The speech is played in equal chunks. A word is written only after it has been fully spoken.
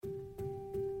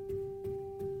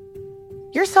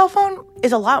Your cell phone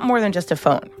is a lot more than just a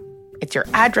phone. It's your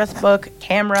address book,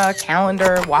 camera,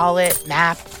 calendar, wallet,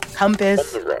 map,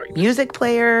 compass, music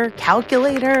player,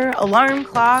 calculator, alarm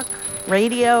clock,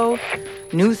 radio,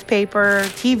 newspaper,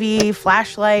 TV,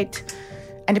 flashlight,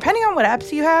 and depending on what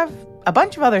apps you have, a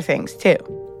bunch of other things too.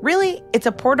 Really, it's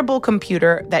a portable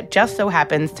computer that just so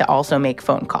happens to also make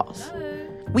phone calls.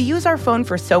 We use our phone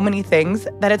for so many things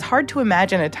that it's hard to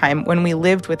imagine a time when we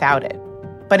lived without it.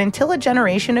 But until a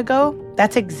generation ago,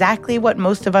 that's exactly what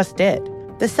most of us did.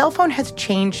 The cell phone has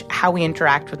changed how we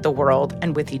interact with the world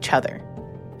and with each other.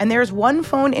 And there's one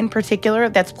phone in particular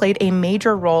that's played a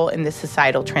major role in this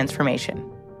societal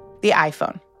transformation: the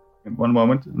iPhone. In one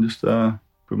moment, just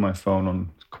put my phone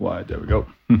on quiet. There we go.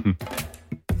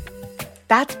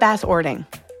 That's Bas Ording.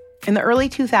 In the early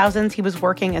 2000s, he was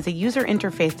working as a user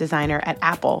interface designer at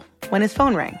Apple when his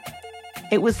phone rang.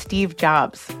 It was Steve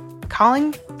Jobs,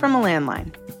 calling from a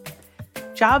landline.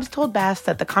 Jobs told Bas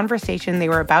that the conversation they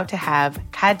were about to have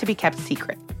had to be kept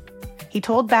secret. He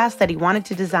told Bas that he wanted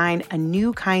to design a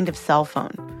new kind of cell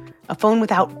phone, a phone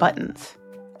without buttons,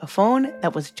 a phone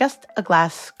that was just a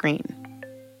glass screen.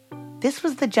 This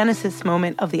was the genesis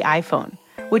moment of the iPhone,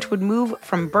 which would move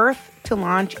from birth to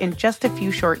launch in just a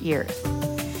few short years.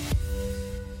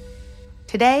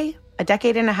 Today, a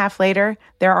decade and a half later,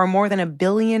 there are more than 1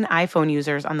 billion iPhone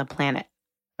users on the planet.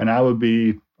 And I would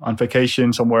be on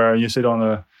vacation somewhere, you sit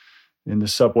in the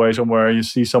subway somewhere, you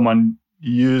see someone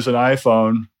use an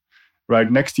iPhone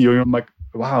right next to you, and I'm like,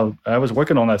 wow, I was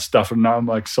working on that stuff, and now I'm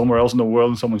like somewhere else in the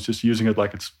world, and someone's just using it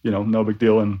like it's, no big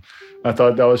deal. And I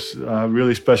thought that was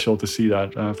really special to see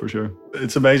that, for sure.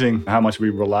 It's amazing how much we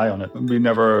rely on it. We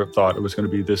never thought it was going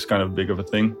to be this kind of big of a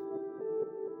thing.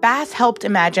 Bas helped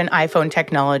imagine iPhone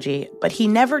technology, but he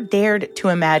never dared to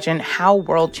imagine how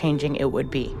world-changing it would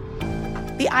be.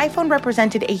 The iPhone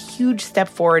represented a huge step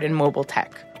forward in mobile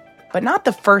tech, but not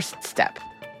the first step,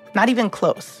 not even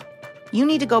close. You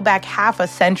need to go back half a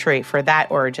century for that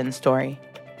origin story.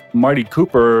 Marty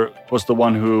Cooper was the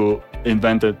one who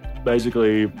invented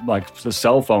basically like the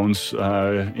cell phones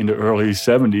in the early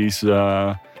 70s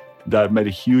that made a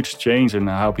huge change in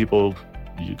how people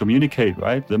communicate,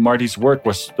 right? Marty's work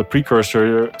was the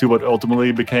precursor to what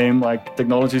ultimately became like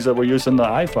technologies that were used in the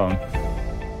iPhone.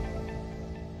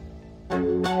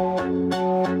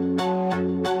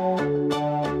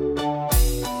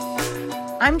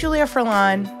 I'm Julia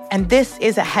Furlan, and this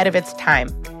is Ahead of Its Time,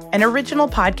 an original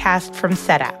podcast from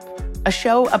Setapp, a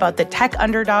show about the tech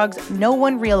underdogs no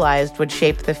one realized would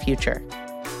shape the future.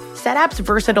 Setapp's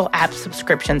versatile app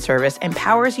subscription service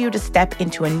empowers you to step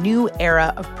into a new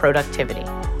era of productivity.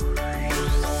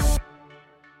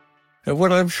 And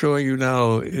what I'm showing you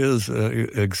now is an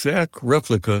exact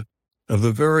replica of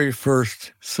the very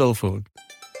first cell phone.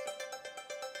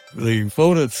 The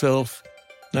phone itself,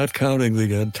 not counting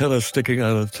the antenna sticking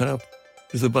out of the top,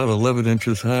 is about 11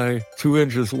 inches high, 2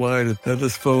 inches wide, and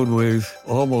this phone weighs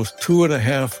almost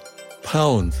 2.5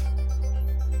 pounds.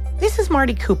 This is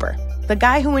Marty Cooper, the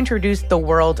guy who introduced the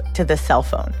world to the cell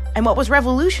phone. And what was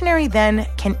revolutionary then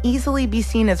can easily be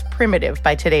seen as primitive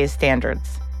by today's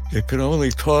standards. It can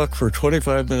only talk for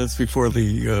 25 minutes before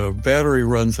the battery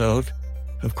runs out.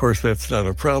 Of course, that's not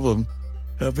a problem,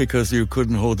 because you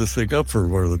couldn't hold this thing up for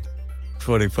more than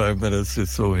 25 minutes.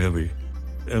 It's so heavy.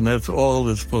 And that's all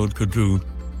this phone could do,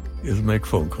 is make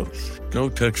phone calls. No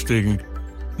texting,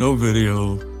 no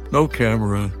video, no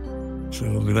camera.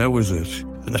 So that was it.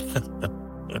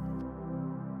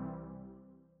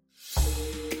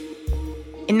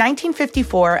 In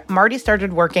 1954, Marty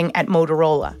started working at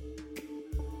Motorola.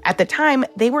 At the time,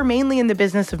 they were mainly in the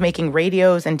business of making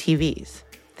radios and TVs.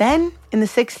 Then, in the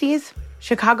 60s,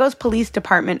 Chicago's police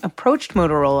department approached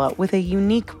Motorola with a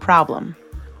unique problem.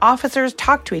 Officers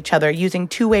talked to each other using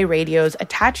two-way radios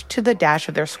attached to the dash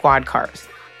of their squad cars.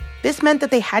 This meant that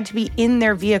they had to be in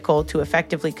their vehicle to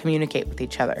effectively communicate with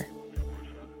each other.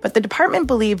 But the department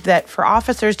believed that for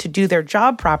officers to do their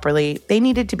job properly, they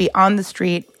needed to be on the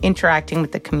street, interacting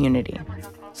with the community.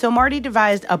 So Marty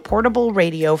devised a portable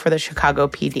radio for the Chicago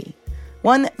PD,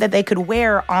 one that they could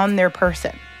wear on their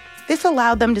person. This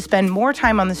allowed them to spend more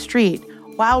time on the street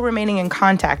while remaining in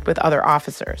contact with other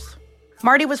officers.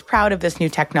 Marty was proud of this new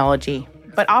technology,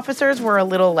 but officers were a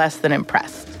little less than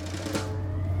impressed.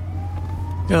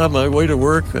 On my way to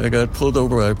work, I got pulled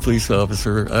over by a police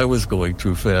officer. I was going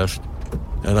too fast,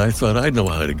 and I thought, I know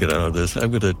how to get out of this.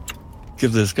 I'm going to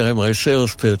give this guy my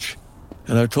sales pitch.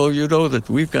 And I told him, that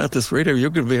we've got this radio you're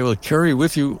going to be able to carry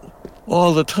with you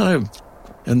all the time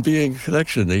and be in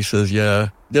connection. He says, yeah,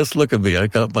 just look at me. I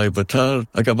got my baton,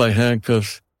 I got my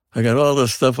handcuffs, I got all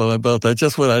this stuff on my belt. That's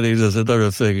just what I need is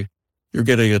another thing. You're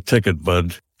getting a ticket,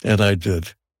 bud. And I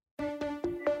did.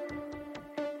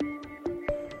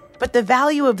 But the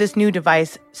value of this new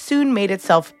device soon made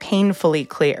itself painfully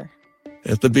clear.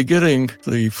 At the beginning,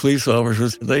 the police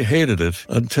officers, they hated it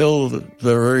until the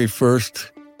very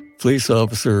first police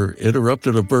officer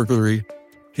interrupted a burglary.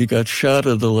 He got shot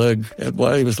in the leg, and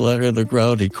while he was lying on the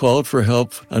ground, he called for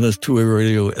help on his two-way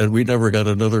radio, and we never got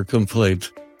another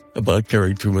complaint about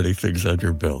carrying too many things on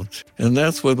your belt. And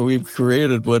that's when we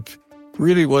created what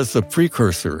really was the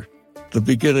precursor, the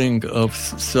beginning of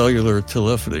cellular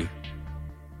telephony.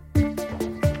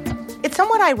 It's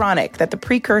somewhat ironic that the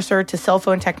precursor to cell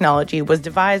phone technology was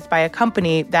devised by a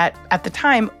company that, at the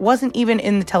time, wasn't even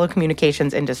in the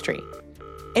telecommunications industry.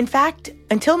 In fact,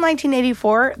 until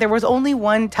 1984, there was only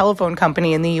one telephone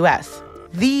company in the U.S.,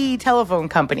 the telephone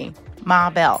company, Ma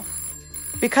Bell.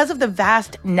 Because of the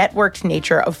vast networked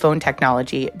nature of phone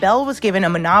technology, Bell was given a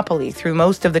monopoly through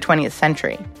most of the 20th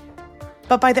century.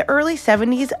 But by the early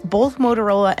 70s, both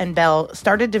Motorola and Bell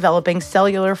started developing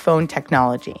cellular phone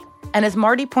technology. And as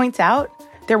Marty points out,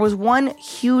 there was one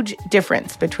huge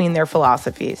difference between their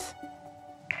philosophies.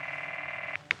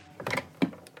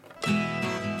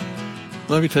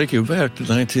 Let me take you back to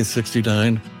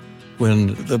 1969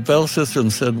 when the Bell system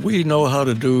said, we know how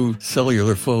to do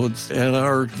cellular phones, and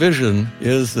our vision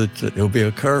is that it'll be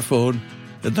a car phone,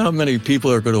 and not many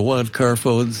people are going to want car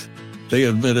phones. They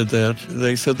admitted that.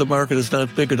 They said the market is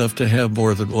not big enough to have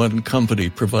more than one company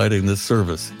providing this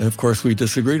service. And of course, we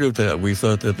disagreed with that. We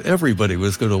thought that everybody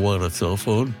was going to want a cell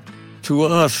phone. To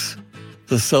us,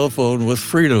 the cell phone was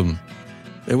freedom.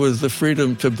 It was the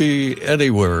freedom to be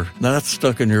anywhere, not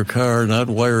stuck in your car, not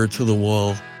wired to the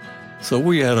wall. So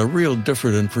we had a real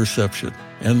difference in perception.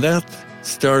 And that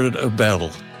started a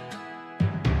battle.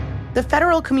 The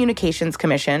Federal Communications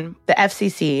Commission, the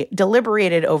FCC,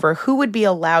 deliberated over who would be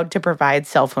allowed to provide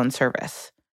cell phone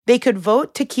service. They could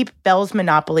vote to keep Bell's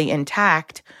monopoly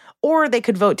intact, or they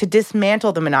could vote to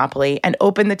dismantle the monopoly and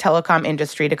open the telecom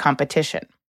industry to competition.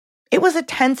 It was a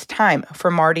tense time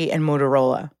for Marty and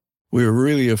Motorola. We were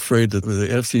really afraid that the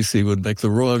FCC would make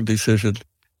the wrong decision.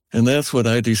 And that's when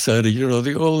I decided,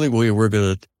 the only way we're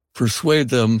going to persuade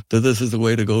them that this is the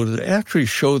way to go, to actually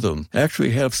show them,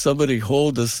 actually have somebody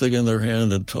hold this thing in their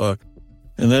hand and talk.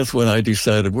 And that's when I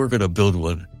decided we're going to build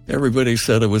one. Everybody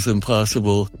said it was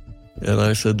impossible, and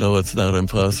I said, no, it's not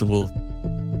impossible.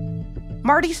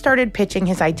 Marty started pitching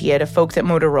his idea to folks at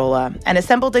Motorola and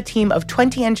assembled a team of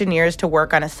 20 engineers to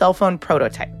work on a cell phone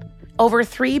prototype. Over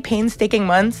 3 painstaking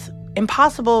months,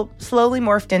 impossible slowly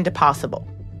morphed into possible.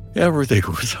 Everything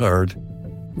was hard.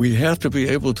 We have to be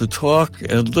able to talk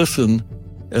and listen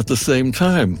at the same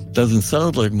time. Doesn't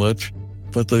sound like much,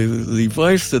 but the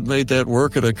device that made that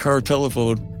work at a car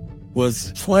telephone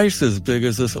was twice as big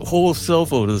as this whole cell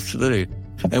phone is today.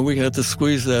 And we had to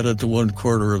squeeze that into one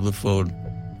corner of the phone.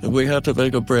 And we had to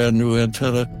make a brand new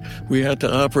antenna. We had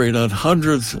to operate on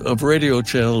hundreds of radio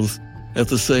channels at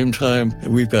the same time.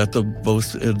 And we've got the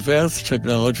most advanced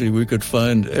technology we could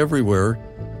find everywhere.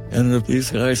 And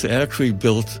these guys actually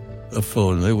built a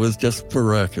phone. It was just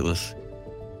miraculous.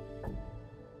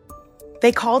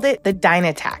 They called it the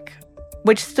Dynatac,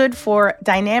 which stood for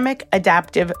Dynamic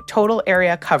Adaptive Total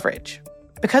Area Coverage.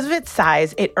 Because of its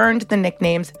size, it earned the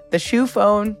nicknames the Shoe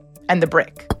Phone and the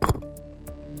Brick.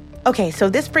 Okay, so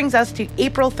this brings us to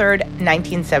April 3rd,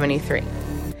 1973.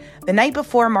 The night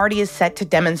before Marty is set to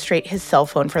demonstrate his cell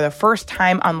phone for the first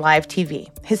time on live TV,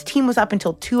 his team was up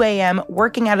until 2 a.m.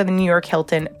 working out of the New York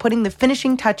Hilton, putting the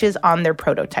finishing touches on their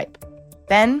prototype.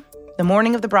 Then, the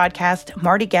morning of the broadcast,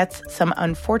 Marty gets some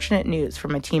unfortunate news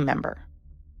from a team member.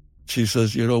 She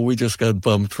says, we just got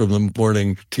bumped from the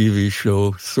morning TV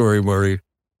show. Sorry, Marty.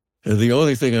 And the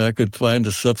only thing I could find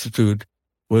to substitute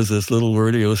was this little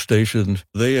radio station.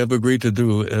 They have agreed to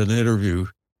do an interview.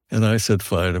 And I said,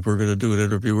 fine, if we're going to do an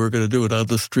interview, we're going to do it on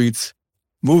the streets,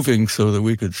 moving so that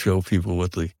we could show people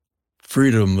what the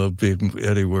freedom of being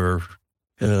anywhere.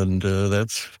 And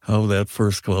that's how that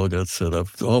first call got set up.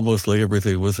 Almost like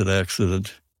everything was an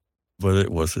accident, but it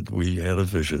wasn't. We had a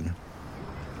vision.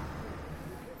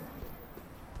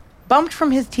 Bumped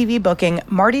from his TV booking,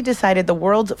 Marty decided the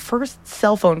world's first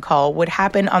cell phone call would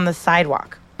happen on the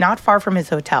sidewalk, not far from his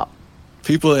hotel.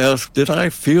 People ask, did I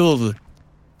feel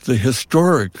the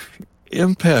historic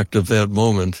impact of that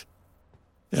moment?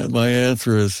 And my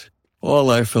answer is, all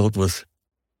I felt was,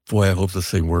 boy, I hope this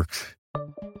thing works.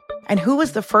 And who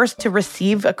was the first to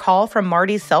receive a call from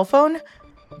Marty's cell phone?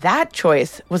 That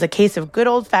choice was a case of good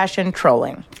old-fashioned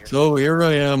trolling. So here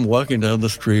I am walking down the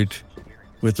street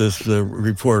with this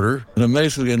reporter. And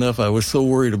amazingly enough, I was so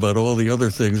worried about all the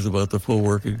other things about the phone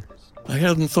working, I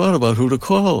hadn't thought about who to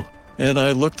call. And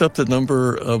I looked up the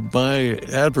number of my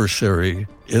adversary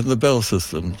in the Bell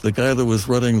system, the guy that was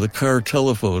running the car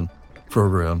telephone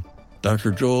program.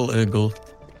 Dr. Joel Engel,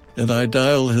 and I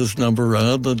dialed his number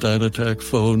on the Dynatac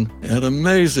phone, and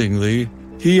amazingly,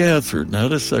 he answered,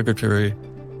 not his secretary.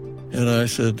 And I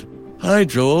said, "Hi,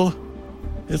 Joel.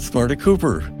 It's Marty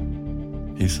Cooper."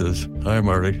 He says, "Hi,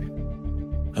 Marty."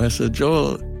 I said,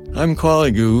 "Joel, I'm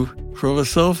calling you from a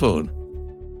cell phone."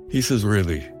 He says,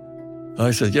 "Really?"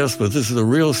 I said, "Yes, but this is a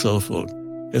real cell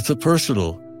phone. It's a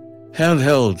personal,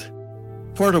 handheld,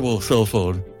 portable cell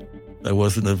phone." I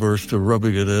wasn't averse to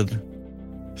rubbing it in.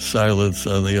 Silence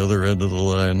on the other end of the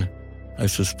line. I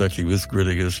suspect he was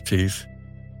gritting his teeth.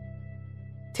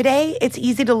 Today, it's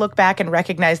easy to look back and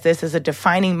recognize this as a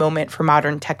defining moment for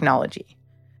modern technology.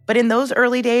 But in those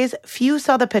early days, few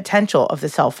saw the potential of the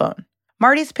cell phone.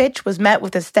 Marty's pitch was met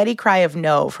with a steady cry of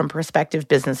no from prospective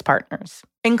business partners,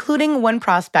 including one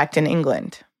prospect in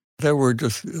England. There were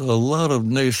just a lot of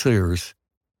naysayers.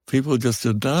 People just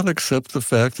did not accept the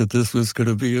fact that this was going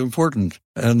to be important.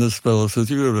 And this fellow says,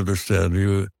 "You don't understand.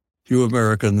 You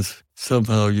Americans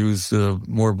somehow use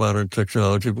more modern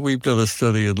technology. But we've done a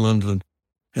study in London,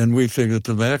 and we think that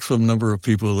the maximum number of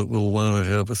people that will want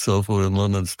to have a cell phone in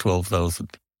London is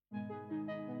 12,000.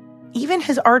 Even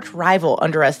his arch rival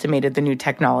underestimated the new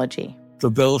technology. The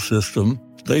Bell system,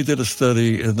 they did a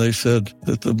study and they said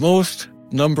that the most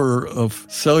number of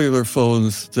cellular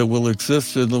phones that will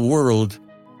exist in the world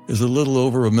is a little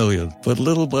over 1 million. But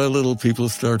little by little, people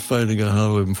start finding out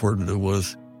how important it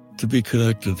was to be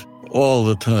connected all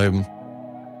the time.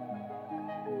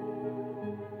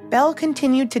 Bell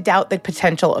continued to doubt the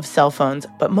potential of cell phones,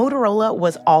 but Motorola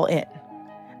was all in.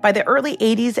 By the early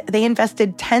 80s, they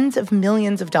invested tens of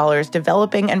millions of dollars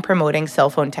developing and promoting cell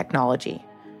phone technology.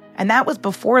 And that was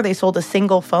before they sold a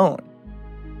single phone.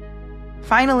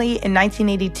 Finally, in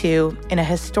 1982, in a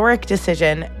historic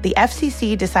decision, the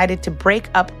FCC decided to break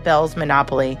up Bell's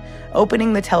monopoly,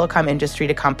 opening the telecom industry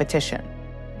to competition.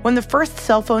 When the first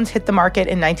cell phones hit the market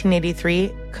in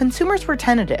 1983, consumers were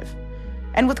tentative.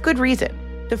 And with good reason.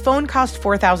 The phone cost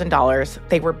 $4,000,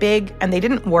 they were big, and they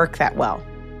didn't work that well.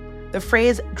 The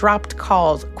phrase dropped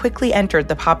calls quickly entered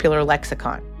the popular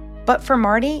lexicon. But for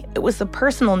Marty, it was the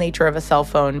personal nature of a cell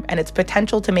phone and its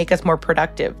potential to make us more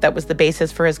productive that was the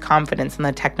basis for his confidence in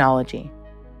the technology.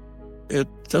 It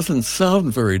doesn't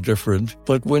sound very different,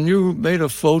 but when you made a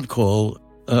phone call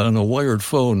on a wired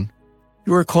phone,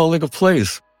 you were calling a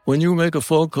place. When you make a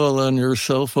phone call on your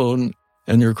cell phone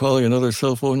and you're calling another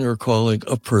cell phone, you're calling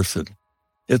a person.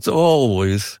 It's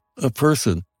always a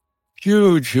person.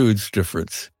 Huge, huge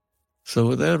difference.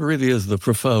 So that really is the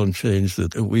profound change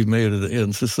that we made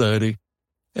in society.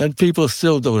 And people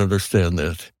still don't understand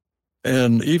that.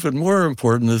 And even more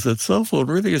important is that cell phone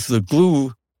really is the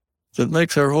glue that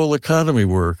makes our whole economy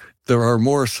work. There are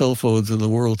more cell phones in the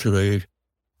world today,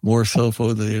 more cell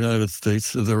phones in the United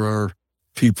States than there are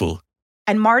people.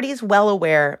 And Marty's well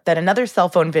aware that another cell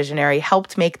phone visionary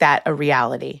helped make that a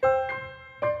reality.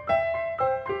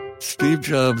 Steve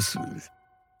Jobs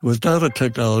was not a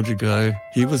technology guy.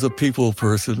 He was a people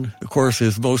person. Of course,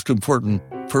 his most important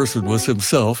person was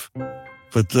himself,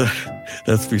 but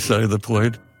that's beside the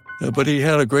point. But he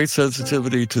had a great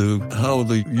sensitivity to how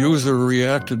the user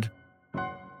reacted.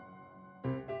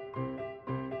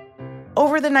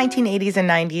 Over the 1980s and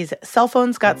 90s, cell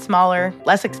phones got smaller,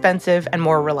 less expensive, and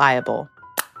more reliable.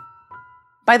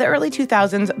 By the early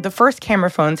 2000s, the first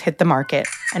camera phones hit the market,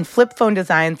 and flip phone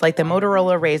designs like the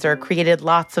Motorola Razr created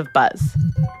lots of buzz.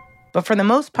 But for the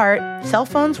most part, cell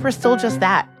phones were still just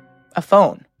that, a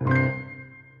phone.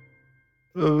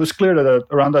 It was clear that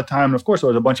around that time, of course, there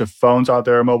was a bunch of phones out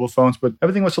there, mobile phones, but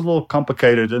everything was a little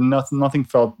complicated and nothing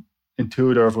felt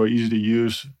intuitive or easy to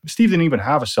use. Steve didn't even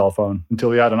have a cell phone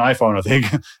until he had an iPhone, I think.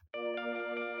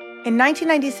 In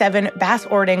 1997, Bas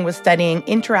Ording was studying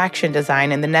interaction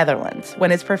design in the Netherlands when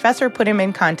his professor put him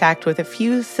in contact with a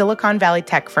few Silicon Valley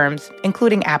tech firms,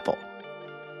 including Apple.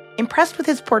 Impressed with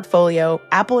his portfolio,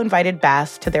 Apple invited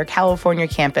Bas to their California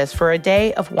campus for a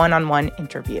day of one-on-one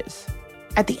interviews.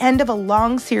 At the end of a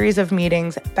long series of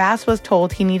meetings, Bas was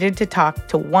told he needed to talk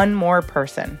to one more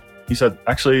person. He said,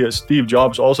 actually, Steve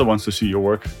Jobs also wants to see your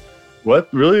work. What?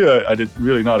 Really? I did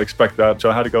really not expect that.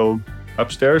 So I had to go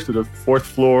upstairs to the 4th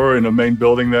floor in the main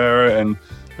building there. And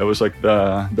it was like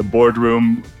the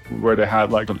boardroom where they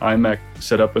had like an iMac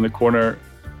set up in the corner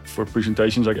for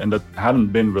presentations, and that hadn't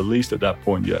been released at that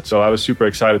point yet. So I was super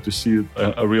excited to see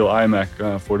a real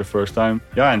iMac for the first time.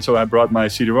 Yeah, and so I brought my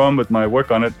CD-ROM with my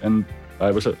work on it, and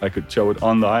I could show it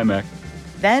on the iMac.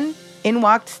 Then in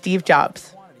walked Steve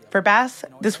Jobs. For Bas,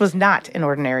 this was not an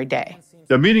ordinary day.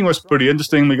 The meeting was pretty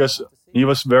interesting because He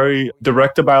was very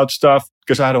direct about stuff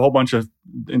because I had a whole bunch of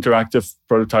interactive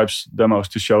prototypes, demos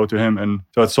to show to him. And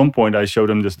so at some point I showed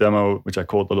him this demo, which I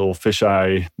called the little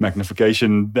fisheye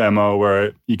magnification demo,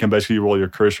 where you can basically roll your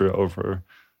cursor over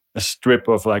a strip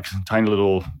of like tiny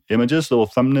little images, little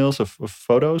thumbnails of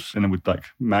photos, and it would like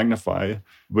magnify,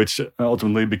 which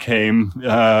ultimately became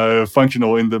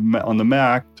functional on the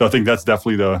Mac. So I think that's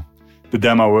definitely the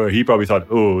demo where he probably thought,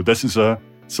 oh, this is a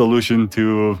solution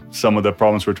to some of the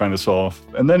problems we're trying to solve.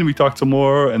 And then we talked some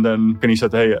more, and then Kenny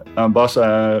said, hey, boss,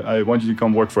 I want you to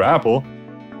come work for Apple.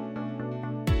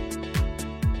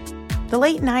 The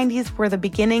late 90s were the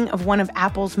beginning of one of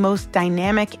Apple's most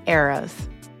dynamic eras.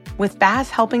 With Bass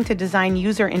helping to design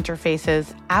user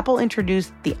interfaces, Apple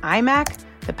introduced the iMac,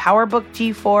 the PowerBook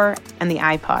G4, and the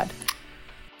iPod.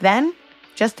 Then,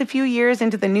 just a few years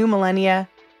into the new millennia,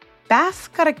 Bass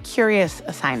got a curious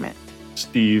assignment.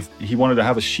 Steve, he wanted to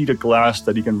have a sheet of glass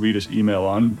that he can read his email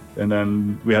on, and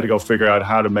then we had to go figure out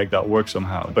how to make that work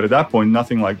somehow. But at that point,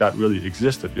 nothing like that really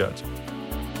existed yet.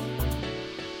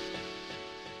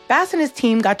 Bass and his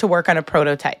team got to work on a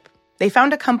prototype. They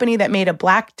found a company that made a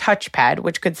black touchpad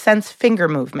which could sense finger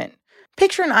movement.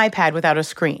 Picture an iPad without a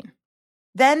screen.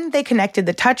 Then they connected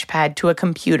the touchpad to a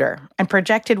computer and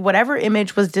projected whatever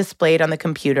image was displayed on the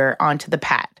computer onto the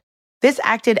pad. This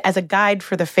acted as a guide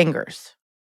for the fingers.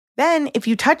 Then, if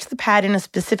you touched the pad in a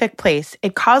specific place,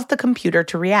 it caused the computer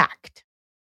to react.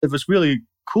 It was really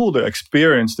cool to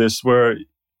experience this, where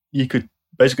you could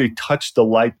basically touch the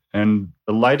light and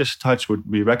the lightest touch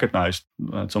would be recognized.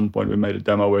 At some point, we made a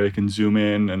demo where you can zoom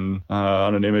in and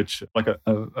on an image, like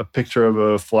a picture of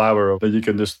a flower, that you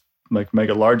can just make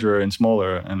it larger and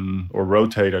smaller, or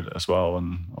rotate it as well,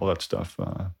 and all that stuff.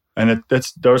 And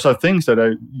those are things that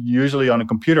are usually on a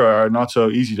computer are not so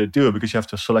easy to do because you have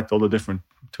to select all the different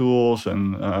tools.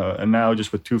 And now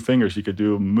just with two fingers, you could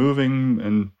do moving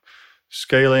and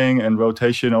scaling and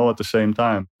rotation all at the same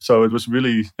time. So it was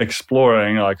really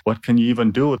exploring, like, what can you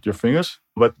even do with your fingers?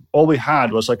 But all we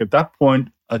had was, like, at that point,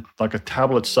 a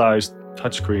tablet-sized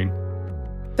touchscreen.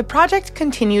 The project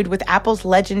continued with Apple's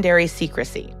legendary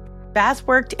secrecy. Bass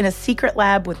worked in a secret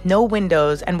lab with no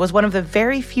windows and was one of the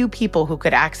very few people who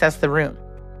could access the room.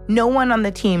 No one on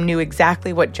the team knew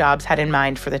exactly what Jobs had in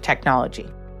mind for the technology.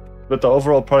 But the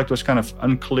overall product was kind of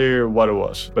unclear what it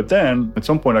was. But then at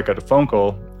some point I got a phone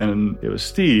call, and it was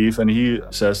Steve, and he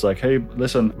says, like, hey,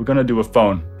 listen, we're going to do a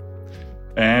phone.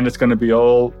 And it's going to be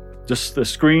all just the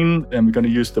screen, and we're going to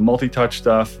use the multi-touch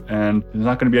stuff, and there's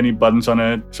not going to be any buttons on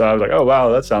it. So I was like, oh, wow,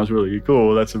 that sounds really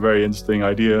cool. That's a very interesting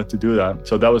idea to do that.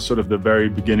 So that was sort of the very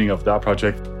beginning of that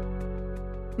project.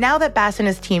 Now that Bass and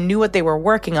his team knew what they were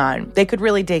working on, they could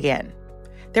really dig in.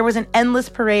 There was an endless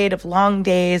parade of long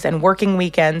days and working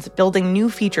weekends building new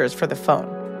features for the phone.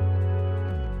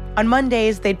 On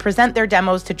Mondays, they'd present their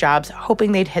demos to Jobs,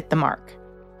 hoping they'd hit the mark.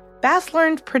 Bass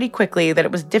learned pretty quickly that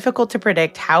it was difficult to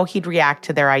predict how he'd react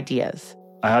to their ideas.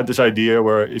 I had this idea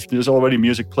where if there's already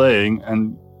music playing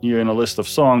and you're in a list of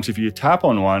songs, if you tap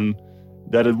on one,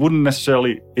 that it wouldn't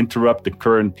necessarily interrupt the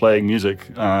current playing music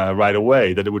right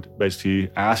away, that it would basically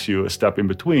ask you a step in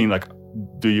between, like,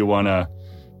 do you want to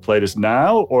play this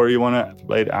now, or you want to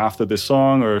play it after this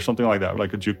song, or something like that,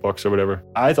 like a jukebox or whatever.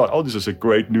 I thought, oh, this is a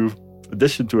great new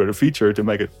addition to it, a feature to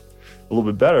make it a little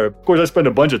bit better. Of course, I spent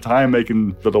a bunch of time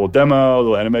making the little demo,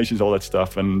 little animations, all that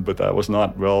stuff, but that was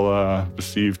not well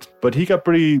received. But he got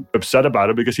pretty upset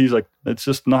about it because he's like, it's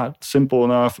just not simple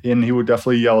enough. And he would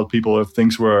definitely yell at people if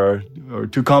things were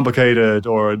too complicated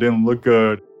or didn't look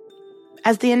good.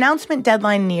 As the announcement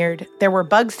deadline neared, there were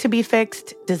bugs to be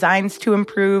fixed, designs to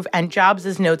improve, and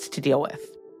Jobs' notes to deal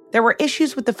with. There were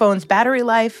issues with the phone's battery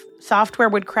life, software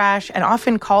would crash, and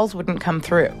often calls wouldn't come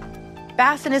through.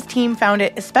 Bass and his team found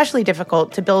it especially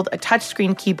difficult to build a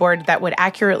touchscreen keyboard that would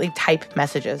accurately type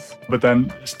messages. But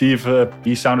then Steve,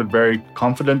 he sounded very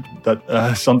confident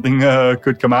that something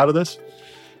could come out of this.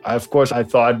 Of course, I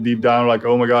thought deep down, like,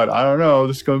 oh my God, I don't know,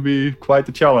 this is going to be quite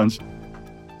the challenge.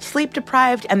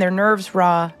 Sleep-deprived and their nerves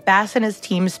raw, Bass and his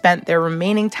team spent their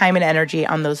remaining time and energy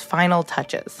on those final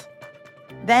touches.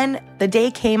 Then, the day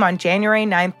came on January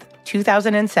 9th,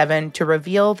 2007, to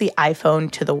reveal the iPhone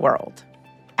to the world.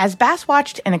 As Bass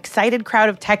watched an excited crowd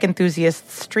of tech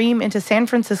enthusiasts stream into San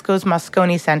Francisco's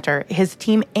Moscone Center, his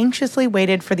team anxiously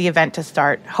waited for the event to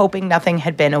start, hoping nothing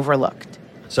had been overlooked.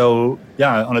 So,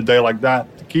 yeah, on a day like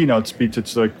that, the keynote speech,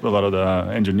 it's like a lot of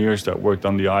the engineers that worked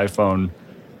on the iPhone.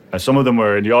 Some of them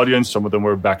were in the audience, some of them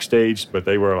were backstage, but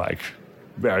they were like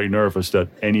very nervous that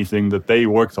anything that they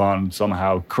worked on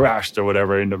somehow crashed or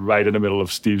whatever right in the middle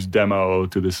of Steve's demo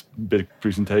to this big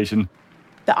presentation.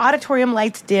 The The auditorium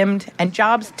lights dimmed, and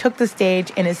Jobs took the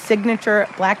stage in his signature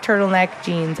black turtleneck,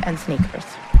 jeans, and sneakers.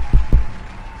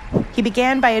 He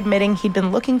began by admitting he'd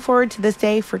been looking forward to this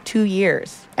day for 2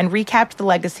 years and recapped the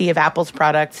legacy of Apple's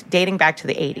products dating back to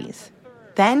the 80s.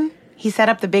 Then, he set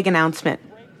up the big announcement.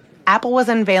 Apple was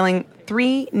unveiling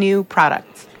 3 new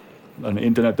products. An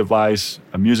internet device,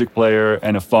 a music player,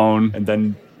 and a phone. And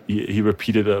then he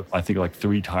repeated it, I think, like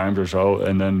 3 times or so.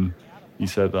 And then he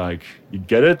said, like, you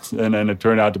get it? And then it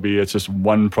turned out to be it's just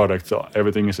one product. So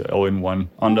everything is all in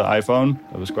one on the iPhone.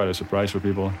 That was quite a surprise for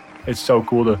people. It's so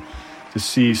cool to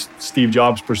see Steve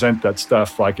Jobs present that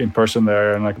stuff like in person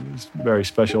there, and like it's very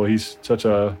special. He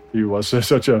was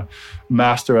such a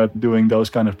master at doing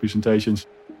those kind of presentations.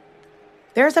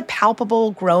 There's a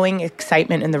palpable growing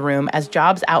excitement in the room as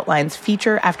Jobs outlines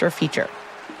feature after feature.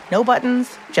 No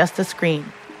buttons, just a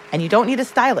screen. And you don't need a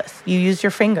stylus, you use your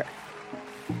finger.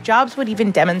 Jobs would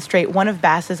even demonstrate one of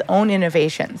Bass's own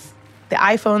innovations, the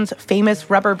iPhone's famous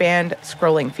rubber band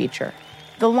scrolling feature.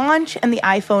 The launch and the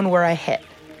iPhone were a hit.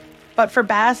 But for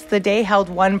Bass, the day held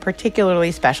one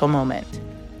particularly special moment.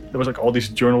 There was like all these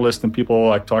journalists and people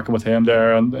like talking with him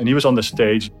there, and he was on the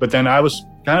stage. But then I was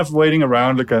kind of waiting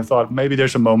around, like I thought maybe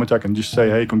there's a moment I can just say,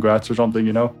 hey, congrats or something,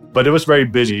 you know. But it was very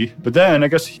busy. But then I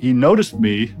guess he noticed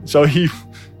me, so he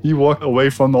walked away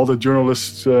from all the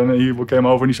journalists and he came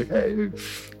over and he's like, hey,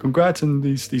 congrats. And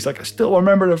he's like, I still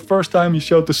remember the first time you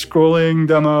showed the scrolling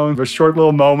demo. It was a short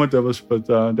little moment, but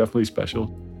definitely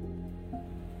special.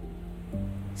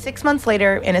 6 months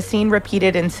later, in a scene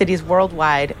repeated in cities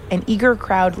worldwide, an eager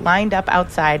crowd lined up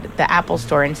outside the Apple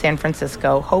store in San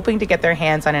Francisco, hoping to get their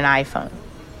hands on an iPhone.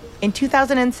 In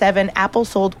 2007, Apple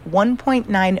sold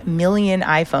 1.9 million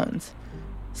iPhones.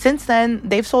 Since then,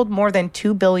 they've sold more than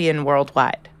 2 billion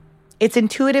worldwide. Its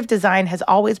intuitive design has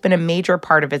always been a major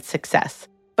part of its success.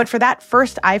 But for that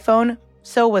first iPhone,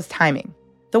 so was timing.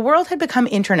 The world had become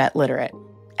internet literate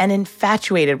and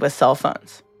infatuated with cell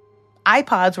phones.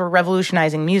 iPods were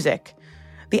revolutionizing music.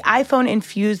 The iPhone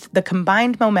infused the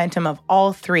combined momentum of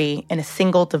all 3 in a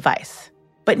single device.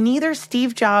 But neither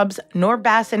Steve Jobs nor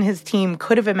Bass and his team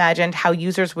could have imagined how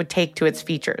users would take to its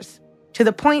features, to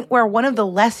the point where one of the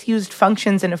less used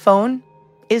functions in a phone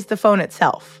is the phone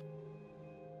itself.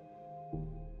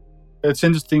 It's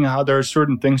interesting how there are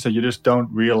certain things that you just don't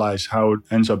realize how it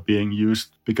ends up being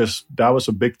used, because that was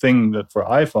a big thing that for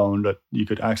iPhone, that you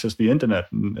could access the internet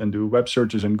and do web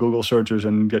searches and Google searches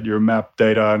and get your map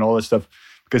data and all that stuff.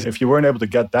 Because if you weren't able to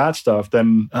get that stuff,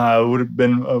 then it would have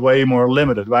been way more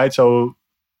limited, right? So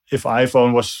if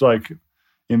iPhone was like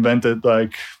invented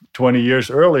like 20 years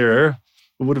earlier,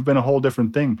 it would have been a whole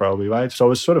different thing probably, right?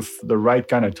 So it's sort of the right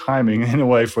kind of timing in a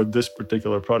way for this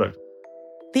particular product.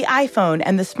 The iPhone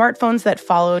and the smartphones that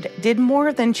followed did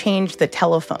more than change the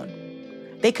telephone.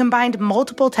 They combined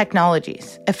multiple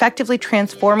technologies, effectively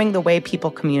transforming the way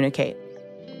people communicate.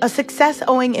 A success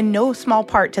owing in no small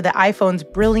part to the iPhone's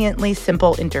brilliantly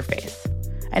simple interface,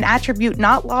 an attribute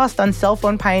not lost on cell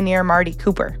phone pioneer Marty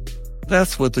Cooper.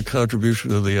 That's what the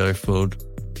contribution of the iPhone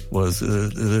was.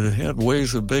 It had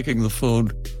ways of making the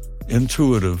phone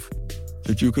intuitive,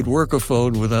 that you could work a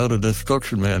phone without an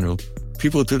instruction manual.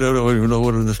 People today don't even know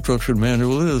what an instruction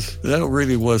manual is. That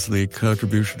really was the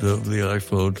contribution of the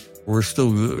iPhone. We're still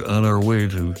on our way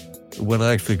to what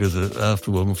I think is an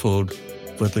optimum phone,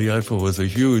 but the iPhone was a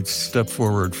huge step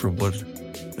forward from what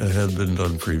had been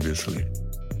done previously.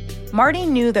 Marty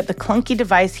knew that the clunky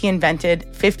device he invented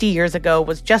 50 years ago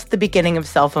was just the beginning of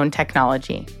cell phone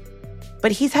technology.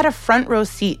 But he's had a front row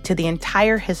seat to the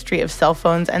entire history of cell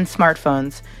phones and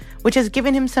smartphones, which has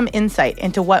given him some insight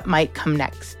into what might come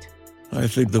next. I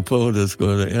think the phone is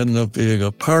going to end up being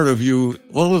a part of you.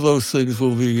 All of those things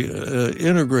will be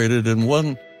integrated in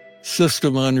one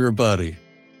system on your body,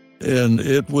 and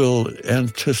it will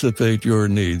anticipate your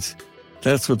needs.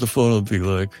 That's what the phone will be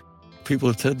like.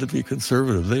 People tend to be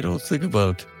conservative. They don't think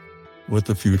about what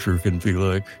the future can be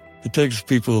like. It takes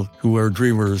people who are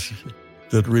dreamers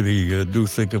that really do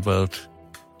think about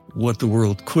what the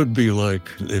world could be like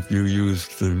if you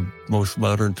used the most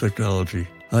modern technology.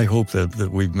 I hope that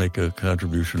we make a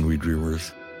contribution, we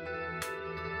dreamers.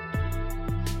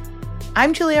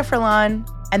 I'm Julia Furlan,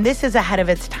 and this is Ahead of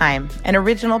Its Time, an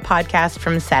original podcast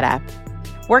from SetApp.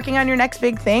 Working on your next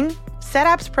big thing?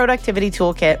 SetApp's productivity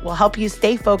toolkit will help you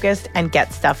stay focused and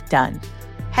get stuff done.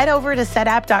 Head over to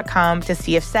setapp.com to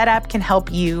see if SetApp can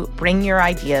help you bring your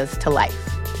ideas to life.